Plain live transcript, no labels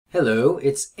Hello,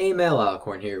 it's Amel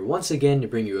Alcorn here, once again to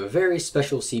bring you a very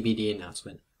special CBD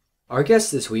announcement. Our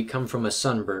guests this week come from a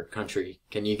sunburnt country.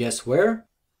 Can you guess where?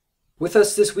 With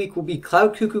us this week will be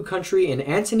CloudCuckooCountry and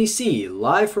Antony C,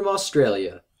 live from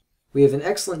Australia. We have an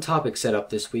excellent topic set up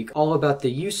this week, all about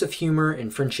the use of humor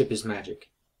and friendship is magic.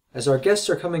 As our guests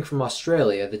are coming from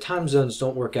Australia, the time zones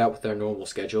don't work out with our normal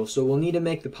schedule, so we'll need to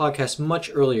make the podcast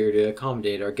much earlier to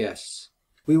accommodate our guests.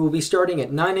 We will be starting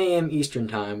at 9 a.m. Eastern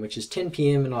Time, which is 10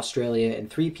 p.m. in Australia and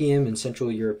 3 p.m. in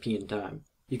Central European Time.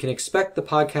 You can expect the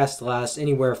podcast to last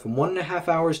anywhere from 1.5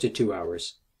 hours to 2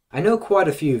 hours. I know quite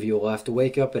a few of you will have to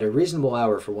wake up at a reasonable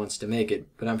hour for once to make it,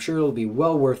 but I'm sure it'll be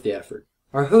well worth the effort.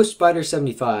 Our host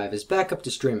Spider75 is back up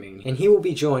to streaming, and he will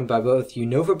be joined by both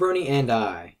Unova Brony and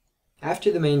I.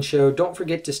 After the main show, don't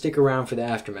forget to stick around for the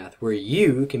aftermath, where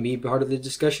you can be part of the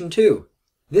discussion too.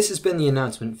 This has been the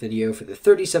announcement video for the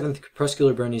 37th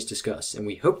Crepuscular Bronies Discuss, and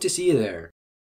we hope to see you there.